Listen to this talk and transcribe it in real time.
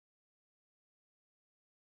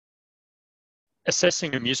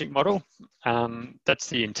assessing a music model, that's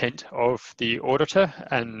the intent of the auditor,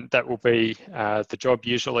 and that will be the job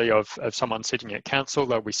usually of someone sitting at council.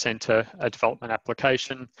 They'll be sent a development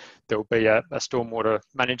application. There'll be a stormwater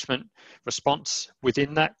management response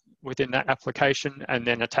within that application, and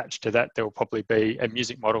then attached to that there will probably be a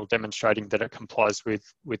music model demonstrating that it complies with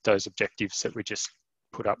those objectives that we just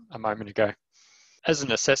put up a moment ago. As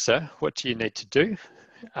an assessor, what do you need to do?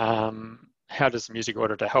 How does the music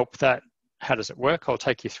auditor help that? How does it work? I'll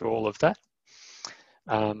take you through all of that.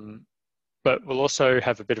 But we'll also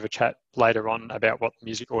have a bit of a chat later on about what the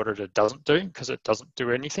music auditor doesn't do, because it doesn't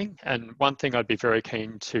do anything. And one thing I'd be very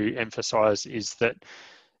keen to emphasise is that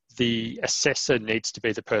the assessor needs to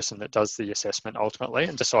be the person that does the assessment ultimately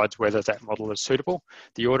and decides whether that model is suitable.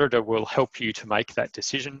 The auditor will help you to make that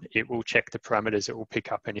decision. It will check the parameters. It will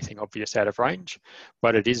pick up anything obvious out of range,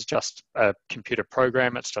 but it is just a computer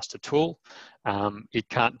program. It's just a tool. It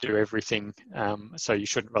can't do everything, so you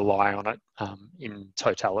shouldn't rely on it in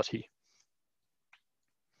totality.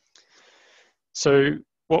 So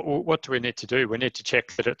what do we need to do? We need to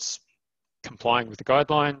check that it's complying with the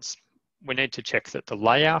guidelines. We need to check that the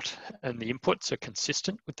layout and the inputs are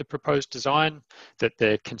consistent with the proposed design, that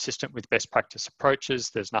they're consistent with best practice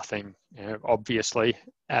approaches. There's nothing, obviously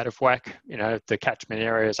out of whack. The catchment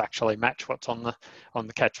areas actually match what's on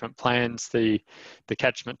the catchment plans. The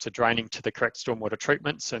catchments are draining to the correct stormwater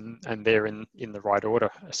treatments, and they're in the right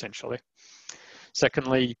order, essentially.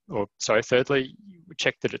 Thirdly, we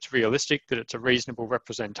check that it's realistic, that it's a reasonable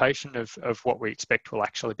representation of what we expect will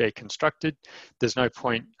actually be constructed. There's no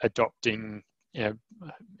point adopting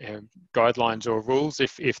guidelines or rules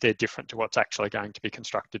if they're different to what's actually going to be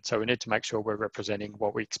constructed. So we need to make sure we're representing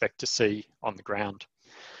what we expect to see on the ground.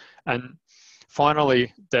 And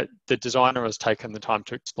finally, that the designer has taken the time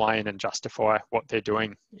to explain and justify what they're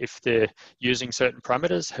doing. If they're using certain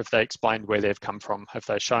parameters, have they explained where they've come from? Have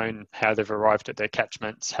they shown how they've arrived at their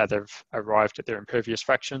catchments, how they've arrived at their impervious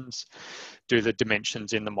fractions? Do the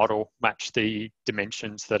dimensions in the model match the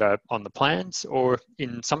dimensions that are on the plans? Or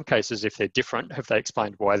in some cases, if they're different, have they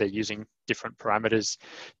explained why they're using different parameters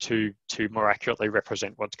to more accurately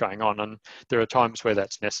represent what's going on? And there are times where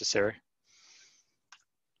that's necessary.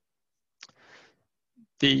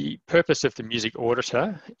 The purpose of the music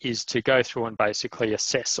auditor is to go through and basically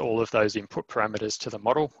assess all of those input parameters to the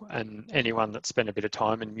model, and anyone that's spent a bit of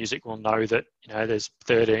time in music will know that there's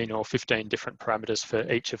 13 or 15 different parameters for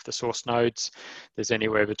each of the source nodes. There's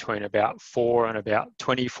anywhere between about 4 and about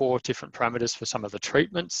 24 different parameters for some of the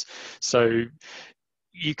treatments. So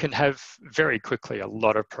you can have very quickly a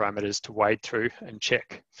lot of parameters to wade through and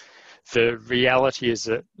check. The reality is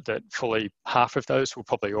that fully half of those will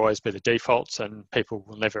probably always be the defaults, and people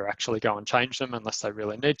will never actually go and change them unless they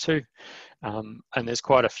really need to. And there's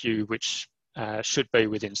quite a few which should be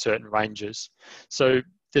within certain ranges. So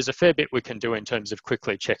there's a fair bit we can do in terms of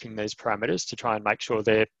quickly checking these parameters to try and make sure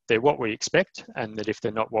they're what we expect, and that if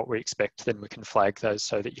they're not what we expect, then we can flag those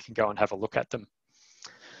so that you can go and have a look at them.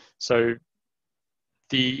 So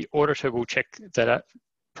the auditor will check that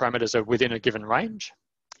parameters are within a given range.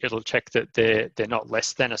 It'll check that they're not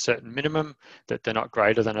less than a certain minimum, that they're not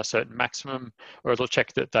greater than a certain maximum, or it'll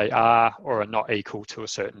check that they are or are not equal to a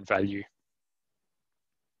certain value.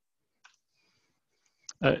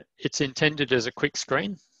 It's intended as a quick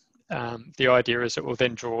screen. The idea is it will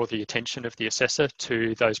then draw the attention of the assessor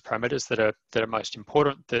to those parameters that are most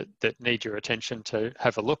important, that need your attention to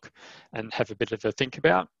have a look and have a bit of a think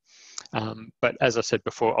about. But as I said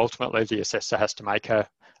before, ultimately the assessor has to make a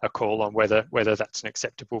call on whether that's an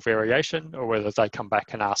acceptable variation, or whether they come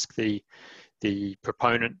back and ask the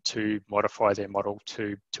proponent to modify their model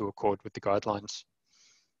to accord with the guidelines.